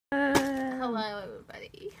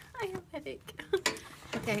I have a headache.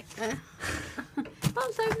 Okay.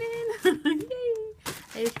 Box opening. Yay!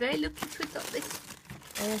 I was very lucky to have got this.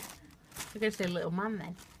 I'm going to say little man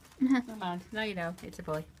then. Never mind. No, you know, it's a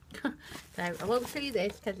boy. So I won't show you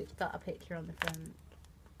this because it's got a picture on the front.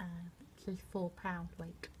 It says £4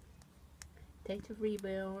 weight. Date of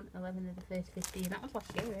reborn 11 of the 1st 15. That was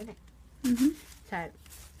last year, isn't it? Mhm. So,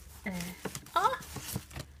 oh,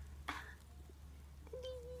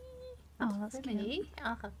 That's for cute. me.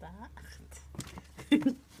 I'll have that.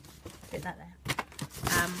 Put that there.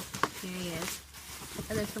 Here he is.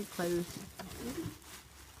 And there's some clothes.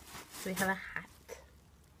 So we have a hat.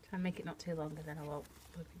 Try and make it not too long, and then I won't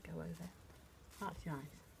go over. That's nice.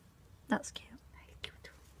 That's cute. Very cute.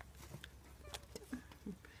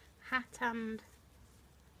 Hat and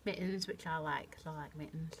mittens, which I like, because I like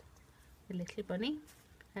mittens. A little bunny,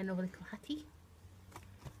 another little hattie.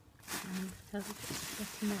 And so I'll just get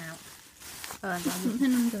him out. Oh, and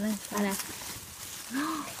Something under this. I know.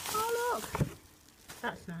 Oh look!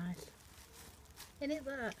 That's nice. Isn't it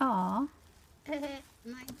that? Aww.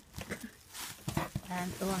 Nice.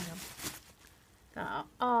 And oh, hang on.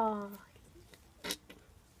 Oh.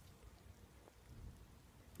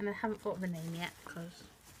 And I haven't thought of a name yet because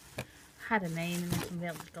I had a name and then somebody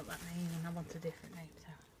else has got that name and I want a different name.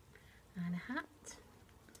 So, and a hat.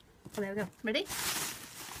 Oh, there we go. Ready?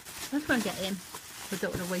 I just want to get in. We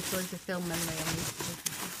don't want to waste loads of film memory on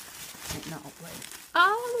this. Might not upload.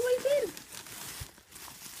 Oh, the way in.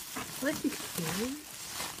 Well, this is cute.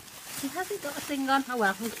 He hasn't got a thing on. Oh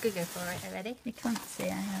well, I'm just going to go for it. Are you ready? You can't see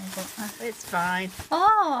it anyway, but It's fine.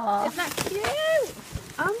 oh, Isn't that cute?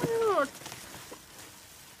 Oh my god.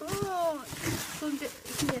 Oh, you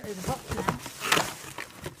can get rid of the box now.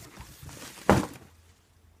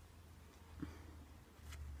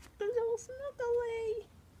 It's all snuggly.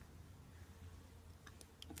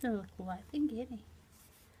 It's a little white thingy, isn't he?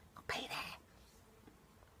 I'll pay there.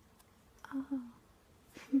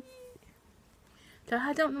 oh. So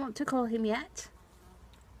I don't know what to call him yet.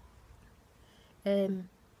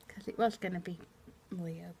 Because it was going to be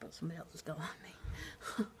Leo, but somebody else has got on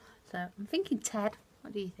me. So I'm thinking Ted.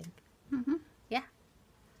 What do you think? Mhm. Yeah.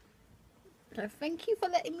 So thank you for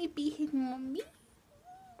letting me be his mummy.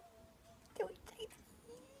 So excited.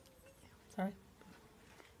 Sorry.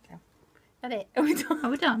 So, that it. Are we done? Are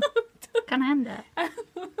we done? Can I end it?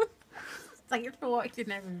 Thanks for watching,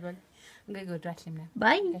 everyone. I'm going to go dress him now.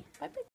 Bye. Okay. Bye bye.